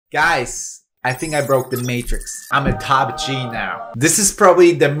Guys, I think I broke the matrix. I'm a top G now. This is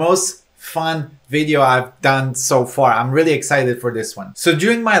probably the most fun video I've done so far. I'm really excited for this one. So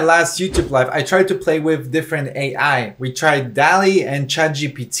during my last YouTube live, I tried to play with different AI. We tried DALL-E and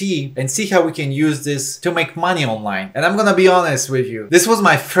ChatGPT and see how we can use this to make money online. And I'm gonna be honest with you, this was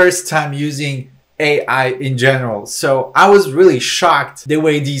my first time using AI in general. So I was really shocked the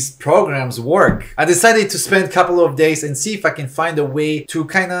way these programs work. I decided to spend a couple of days and see if I can find a way to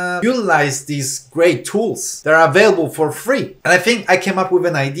kind of utilize these great tools that are available for free. And I think I came up with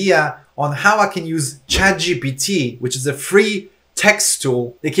an idea on how I can use ChatGPT, which is a free text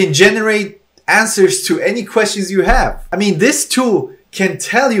tool that can generate answers to any questions you have. I mean, this tool can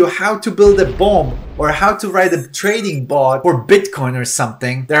tell you how to build a bomb or how to write a trading bot for Bitcoin or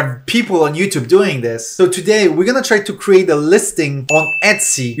something. There are people on YouTube doing this. So today we're gonna try to create a listing on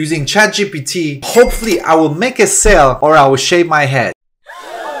Etsy using ChatGPT. Hopefully I will make a sale or I will shave my head.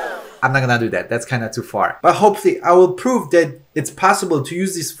 I'm not gonna do that. That's kind of too far. But hopefully I will prove that it's possible to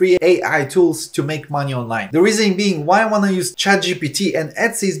use these free AI tools to make money online. The reason being why I want to use ChatGPT and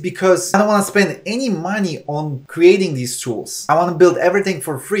Etsy is because I don't want to spend any money on creating these tools. I want to build everything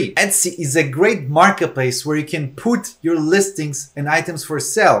for free. Etsy is a great marketplace where you can put your listings and items for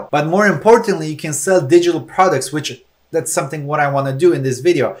sale. But more importantly, you can sell digital products, which that's something what I want to do in this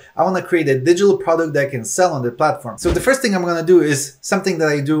video. I want to create a digital product that I can sell on the platform. So the first thing I'm going to do is something that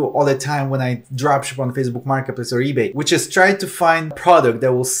I do all the time when I dropship on Facebook Marketplace or eBay, which is try to find a product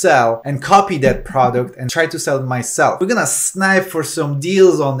that will sell and copy that product and try to sell it myself. We're going to snipe for some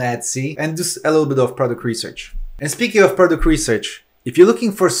deals on Etsy and do a little bit of product research. And speaking of product research, if you're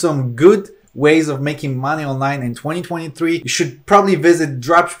looking for some good ways of making money online in 2023, you should probably visit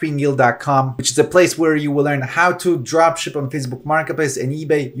dropshippingguild.com, which is a place where you will learn how to dropship on Facebook Marketplace and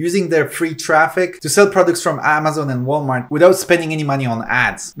eBay using their free traffic to sell products from Amazon and Walmart without spending any money on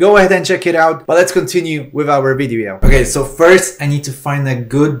ads. Go ahead and check it out, but let's continue with our video. Okay, so first I need to find a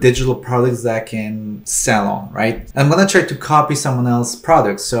good digital products that I can sell on, right? I'm gonna try to copy someone else's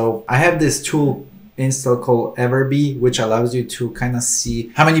products. So I have this tool install called Everbee, which allows you to kind of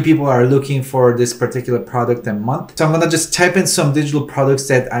see how many people are looking for this particular product a month. So I'm gonna just type in some digital products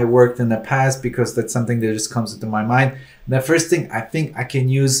that I worked in the past because that's something that just comes into my mind. The first thing I think I can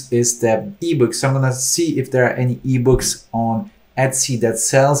use is the ebook. So I'm gonna see if there are any ebooks on Etsy that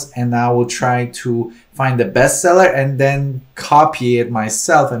sells, and I will try to find the bestseller and then copy it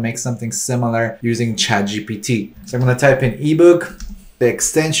myself and make something similar using ChatGPT. So I'm gonna type in ebook. The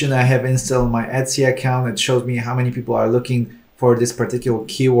extension I have installed on my Etsy account, it shows me how many people are looking for this particular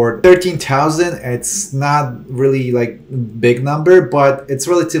keyword. 13,000, it's not really like big number, but it's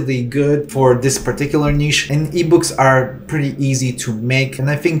relatively good for this particular niche. And ebooks are pretty easy to make. And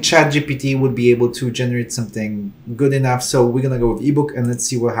I think ChatGPT would be able to generate something good enough. So we're gonna go with ebook and let's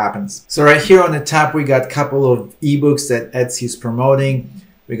see what happens. So right here on the top, we got a couple of ebooks that Etsy is promoting.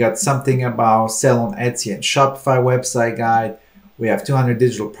 We got something about sell on Etsy and Shopify website guide. We have 200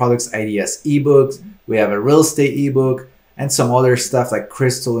 digital products, ideas, ebooks. We have a real estate ebook and some other stuff like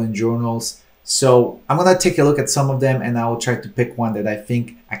crystal and journals. So I'm gonna take a look at some of them and I will try to pick one that I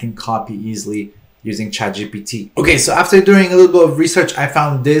think I can copy easily using ChatGPT. Okay, so after doing a little bit of research, I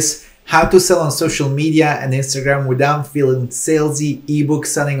found this how to sell on social media and Instagram without feeling salesy ebook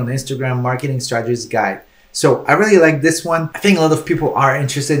selling on Instagram marketing strategies guide. So I really like this one. I think a lot of people are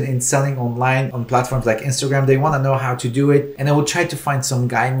interested in selling online on platforms like Instagram. They want to know how to do it, and they will try to find some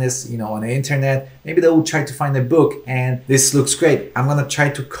guidance, on the internet. Maybe they will try to find a book, and this looks great. I'm gonna try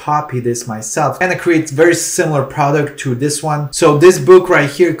to copy this myself and create very similar product to this one. So this book right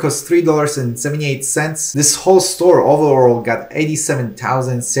here costs $3.78. This whole store overall got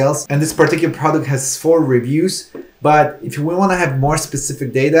 87,000 sales, and this particular product has 4 reviews. But if we want to have more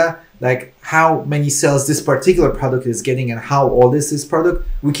specific data, like how many sales this particular product is getting and how old is this product,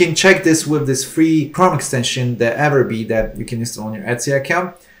 we can check this with this free Chrome extension, the Everbee, that you can install on your Etsy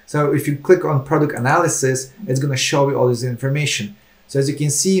account. So if you click on product analysis, it's going to show you all this information. So as you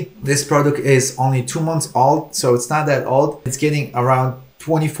can see, this product is only 2 months old, so it's not that old. It's getting around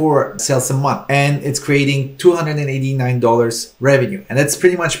 24 sales a month and it's creating $289 revenue. And that's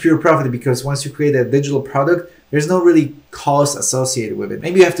pretty much pure profit because once you create a digital product, there's no really cost associated with it.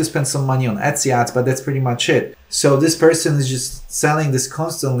 Maybe you have to spend some money on Etsy ads, but that's pretty much it. So this person is just selling this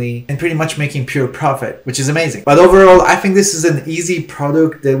constantly and pretty much making pure profit, which is amazing. But overall, I think this is an easy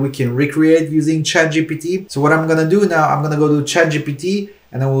product that we can recreate using ChatGPT. So what I'm gonna do now, I'm gonna go to ChatGPT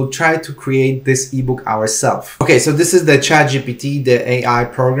and I will try to create this ebook ourselves. Okay, so this is the ChatGPT, the AI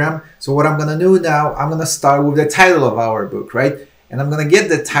program. So what I'm gonna do now, I'm gonna start with the title of our book, right? And I'm gonna get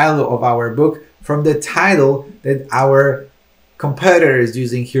the title of our book from the title that our competitor is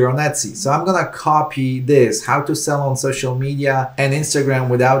using here on Etsy. So I'm gonna copy this, how to sell on social media and Instagram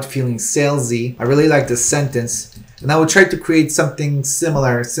without feeling salesy. I really like this sentence. And I will try to create something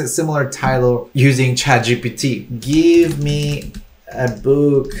similar title using ChatGPT. Give me a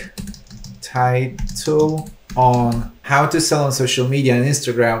book title on how to sell on social media and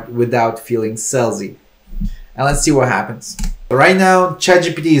Instagram without feeling salesy. And let's see what happens. Right now,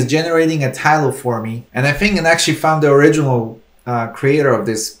 ChatGPT is generating a title for me, and I think it actually found the original creator of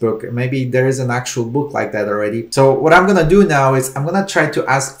this book. Maybe there is an actual book like that already. So what I'm gonna do now is I'm gonna try to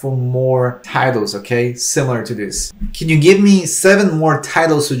ask for more titles, okay, similar to this. Can you give me 7 more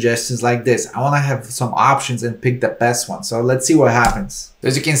title suggestions like this? I wanna have some options and pick the best one. So let's see what happens.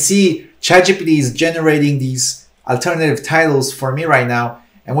 As you can see, ChatGPT is generating these alternative titles for me right now,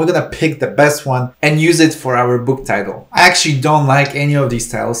 and we're gonna pick the best one and use it for our book title. I actually don't like any of these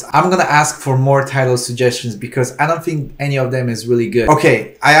titles. I'm gonna ask for more title suggestions because I don't think any of them is really good.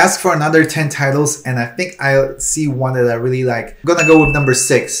 Okay, I asked for another 10 titles and I think I see one that I really like. I'm gonna go with number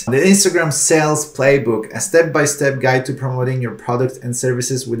 6. The Instagram Sales Playbook, a step-by-step guide to promoting your products and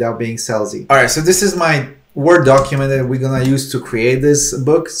services without being salesy. All right, so this is my Word document that we're gonna use to create this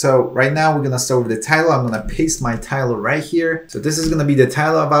book. So right now we're gonna start with the title. I'm gonna paste my title right here. So this is gonna be the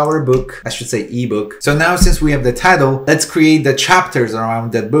title of our book. I should say ebook. So now since we have the title, let's create the chapters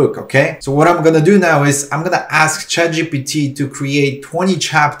around that book, okay? So what I'm gonna do now is I'm gonna ask ChatGPT to create 20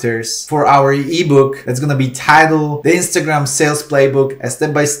 chapters for our ebook. That's gonna be titled The Instagram Sales Playbook, a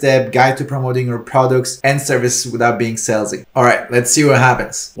step-by-step guide to promoting your products and services without being salesy. All right, let's see what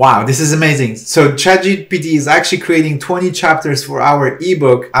happens. Wow, this is amazing. So ChatGPT is actually creating 20 chapters for our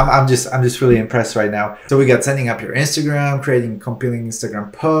ebook. I'm just really impressed right now. So we got setting up your Instagram, creating compelling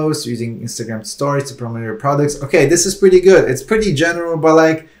Instagram posts, using Instagram stories to promote your products. Okay, this is pretty good. It's pretty general, but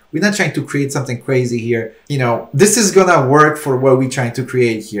like we're not trying to create something crazy here. You know, this is gonna work for what we're trying to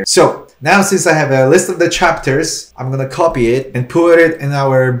create here. So now since I have a list of the chapters, I'm gonna copy it and put it in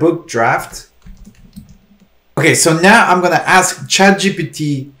our book draft. Okay, so now I'm gonna ask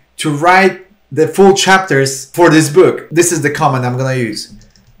ChatGPT to write the full chapters for this book. This is the command I'm gonna use.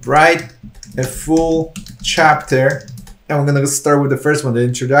 Write a full chapter. And I'm gonna start with the first one, the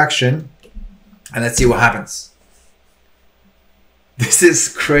introduction. And let's see what happens. This is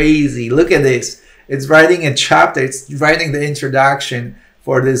crazy. Look at this. It's writing a chapter. It's writing the introduction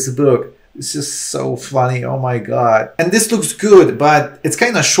for this book. It's just so funny. Oh my God. And this looks good, but it's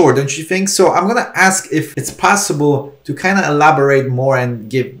kind of short, don't you think? So I'm gonna ask if it's possible to kind of elaborate more and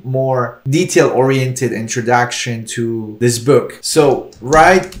give more detail-oriented introduction to this book. So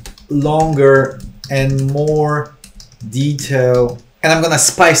write longer and more detail. And I'm gonna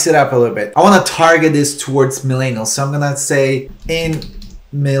spice it up a little bit. I wanna target this towards millennials. So I'm gonna say in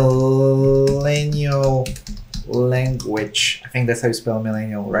millennial language. I think that's how you spell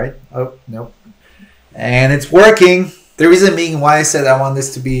millennial, right? Oh, no. And it's working. The reason being why I said I want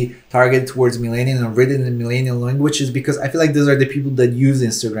this to be targeted towards millennial and written in millennial language is because I feel like those are the people that use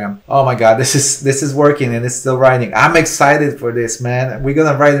Instagram. Oh my God, this is working and it's still writing. I'm excited for this, man. We're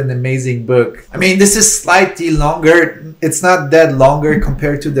gonna write an amazing book. I mean, this is slightly longer. It's not that longer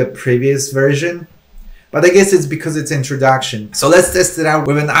compared to the previous version, but I guess it's because it's introduction. So let's test it out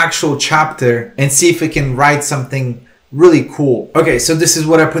with an actual chapter and see if we can write something really cool. Okay, so this is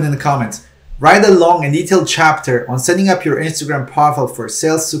what I put in the comments. Write a long and detailed chapter on setting up your Instagram profile for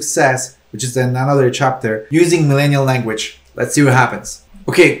sales success, which is then another chapter, using millennial language. Let's see what happens.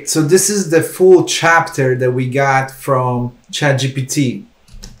 Okay, so this is the full chapter that we got from ChatGPT.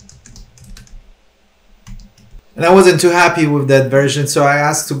 And I wasn't too happy with that version, so I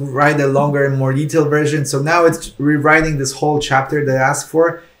asked to write a longer and more detailed version. So now it's rewriting this whole chapter that I asked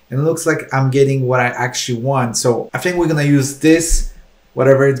for, and it looks like I'm getting what I actually want. So I think we're gonna use this,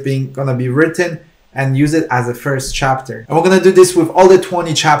 whatever it's gonna be written, and use it as a first chapter. And we're gonna do this with all the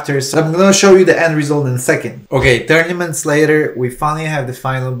 20 chapters. So I'm gonna show you the end result in a second. Okay, 30 minutes later, we finally have the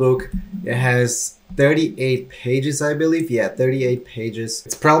final book. It has 38 pages, I believe. Yeah, 38 pages.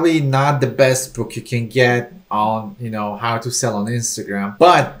 It's probably not the best book you can get on, you know, how to sell on Instagram,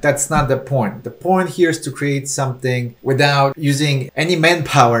 but that's not the point. The point here is to create something without using any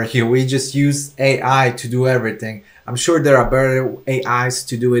manpower here. We just use AI to do everything. I'm sure there are better AIs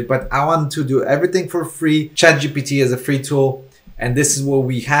to do it, but I want to do everything for free. ChatGPT is a free tool, and this is what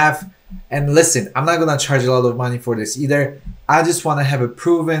we have. And listen, I'm not gonna charge a lot of money for this either. I just want to have a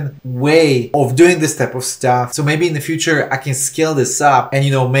proven way of doing this type of stuff. So maybe in the future I can scale this up and,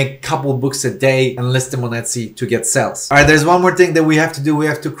 you know, make a couple books a day and list them on Etsy to get sales. All right, there's one more thing that we have to do. We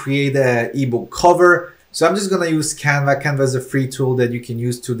have to create an ebook cover. So I'm just gonna use Canva. Canva is a free tool that you can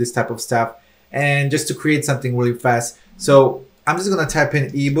use to this type of stuff, and just to create something really fast. So I'm just gonna type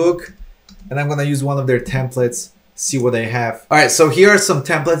in ebook and I'm gonna use one of their templates, see what they have. All right, so here are some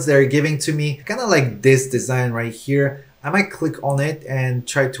templates they're giving to me. Kind of like this design right here. I might click on it and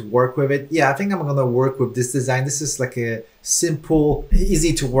try to work with it. Yeah, I think I'm gonna work with this design. This is like a simple,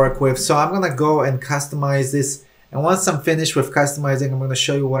 easy to work with. So I'm gonna go and customize this. And once I'm finished with customizing, I'm gonna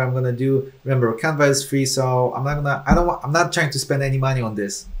show you what I'm gonna do. Remember, Canva is free, so I'm not trying to spend any money on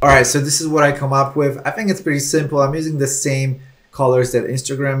this. All right, so this is what I come up with. I think it's pretty simple. I'm using the same colors that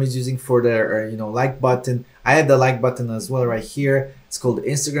Instagram is using for their like button. I have the like button as well right here. It's called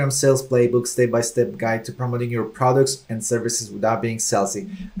Instagram Sales Playbook, Step-by-Step Guide to Promoting Your Products and Services Without Being Salesy.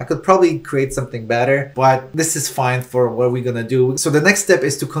 I could probably create something better, but this is fine for what we're gonna do. So the next step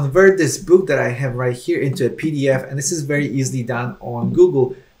is to convert this book that I have right here into a PDF, and this is very easily done on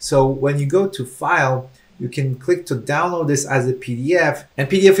Google. So when you go to File, you can click to download this as a PDF, and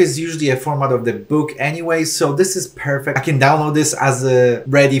PDF is usually a format of the book anyway, so this is perfect. I can download this as a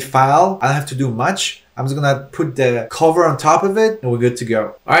ready file. I don't have to do much. I'm just gonna put the cover on top of it and we're good to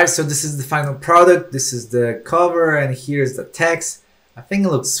go. All right, so this is the final product. This is the cover and here's the text. I think it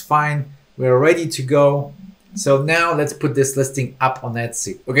looks fine. We're ready to go. So now let's put this listing up on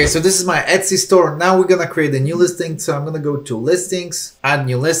Etsy. Okay, so this is my Etsy store. Now we're gonna create a new listing. So I'm gonna go to listings, add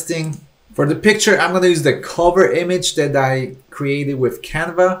new listing. For the picture, I'm gonna use the cover image that I created with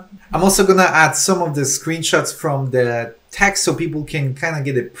Canva. I'm also gonna add some of the screenshots from the text so people can kind of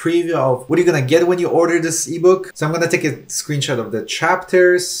get a preview of what you're gonna get when you order this ebook. So I'm gonna take a screenshot of the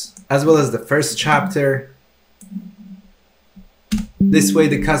chapters as well as the first chapter. This way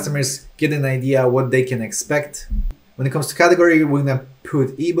the customers get an idea what they can expect. When it comes to category, we're gonna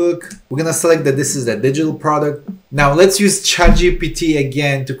put ebook. We're gonna select that this is a digital product. Now let's use ChatGPT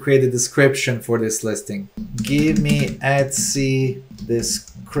again to create a description for this listing. Give me Etsy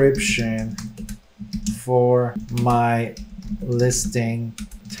description for my listing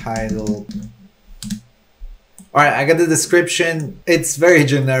title. All right, I got the description. It's very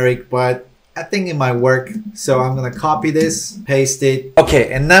generic, but I think it might work. So I'm gonna copy this, paste it.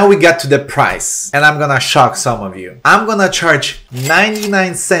 Okay, and now we got to the price, and I'm gonna shock some of you. I'm gonna charge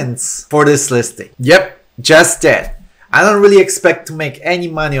 99 cents for this listing. Yep, just that. I don't really expect to make any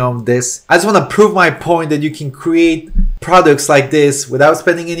money on this. I just want to prove my point that you can create products like this without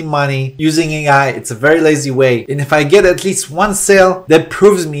spending any money using AI. It's a very lazy way. And if I get at least one sale, that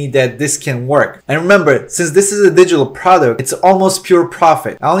proves me that this can work. And remember, since this is a digital product, it's almost pure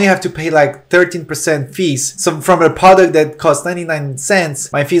profit. I only have to pay like 13% fees. So from a product that costs 99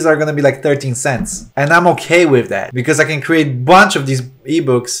 cents, my fees are going to be like 13 cents. And I'm okay with that because I can create a bunch of these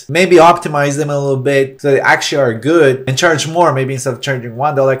ebooks, maybe optimize them a little bit so they actually are good and charge more. Maybe instead of charging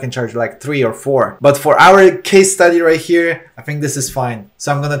 $1, I can charge like 3 or 4. But for our case study right here, I think this is fine.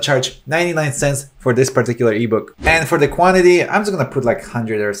 So I'm gonna charge 99 cents for this particular ebook. And for the quantity, I'm just gonna put like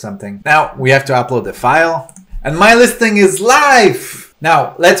 100 or something. Now we have to upload the file and my listing is live.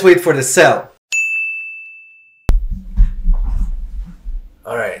 Now let's wait for the sale.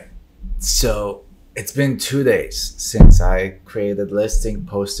 All right, so it's been 2 days since I created listing,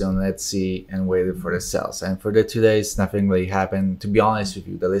 posted on Etsy, and waited for the sales. And for the 2 days, nothing really happened. To be honest with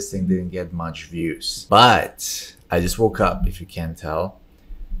you, the listing didn't get much views. But I just woke up, if you can't tell,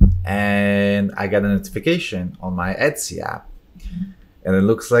 and I got a notification on my Etsy app. And it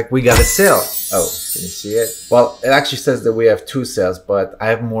looks like we got a sale. Oh, can you see it? Well, it actually says that we have 2 sales, but I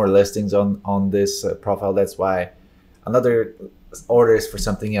have more listings on this profile. That's why another order is for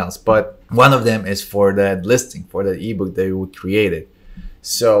something else, but one of them is for that listing, for the ebook that we created.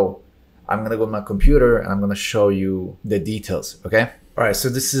 So I'm gonna go to my computer and I'm gonna show you the details, okay? All right, so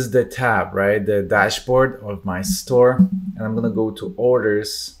this is the tab, right? The dashboard of my store, and I'm gonna go to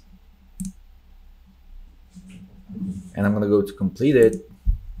orders, and I'm gonna go to completed.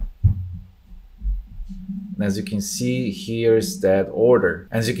 And as you can see, here's that order.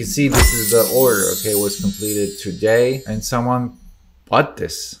 As you can see, this is the order, okay? It was completed today, and someone bought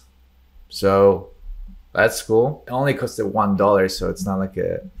this. So that's cool. It only costed $1, so it's not like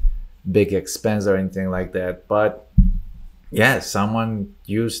a big expense or anything like that. But yeah, someone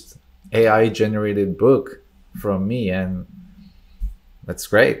used AI generated book from me, and that's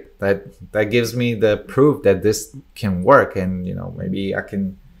great. That gives me the proof that this can work, and maybe I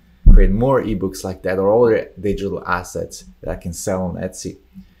can create more ebooks like that or other digital assets that I can sell on Etsy,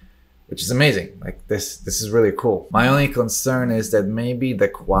 which is amazing. Like this is really cool. My only concern is that maybe the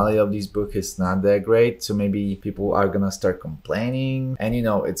quality of these books is not that great, so maybe people are gonna start complaining. And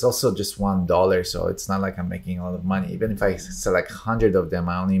it's also just $1, so it's not like I'm making a lot of money. Even if I sell like 100 of them,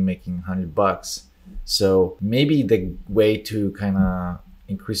 I'm only making $100. So maybe the way to kind of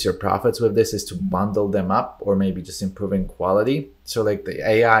increase your profits with this is to bundle them up, or maybe just improving quality. So like the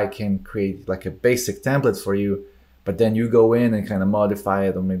AI can create like a basic template for you, but then you go in and kind of modify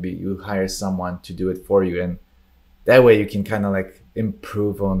it, or maybe you hire someone to do it for you. And that way you can kind of like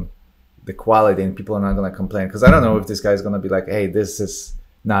improve on the quality, and people are not going to complain. Because I don't know if this guy's going to be like, hey, this is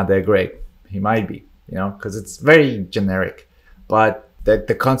not that great. He might be, you know, because it's very generic, but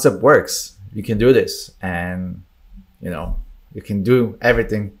the concept works. You can do this, and you know, you can do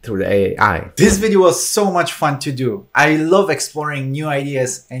everything through the AI. This video was so much fun to do. I love exploring new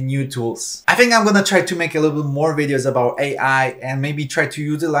ideas and new tools. I think I'm gonna try to make a little bit more videos about AI and maybe try to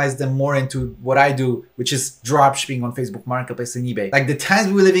utilize them more into what I do, which is dropshipping on Facebook Marketplace and eBay. Like, the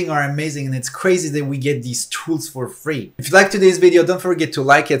times we're living are amazing, and it's crazy that we get these tools for free. If you like today's video, don't forget to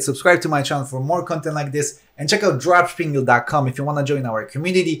like it, subscribe to my channel for more content like this, and check out dropshipping.com if you want to join our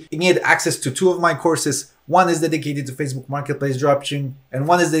community. You can get access to 2 of my courses. One is dedicated to Facebook Marketplace dropshipping, and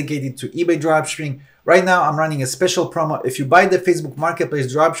one is dedicated to eBay dropshipping. Right now, I'm running a special promo. If you buy the Facebook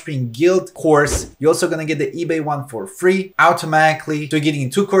Marketplace Dropshipping Guild course, you're also going to get the eBay one for free automatically. So you're getting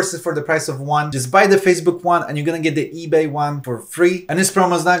 2 courses for the price of 1. Just buy the Facebook one and you're going to get the eBay one for free. And this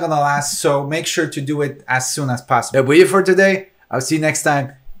promo is not going to last, so make sure to do it as soon as possible. That's it for today. I'll see you next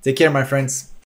time. Take care, my friends.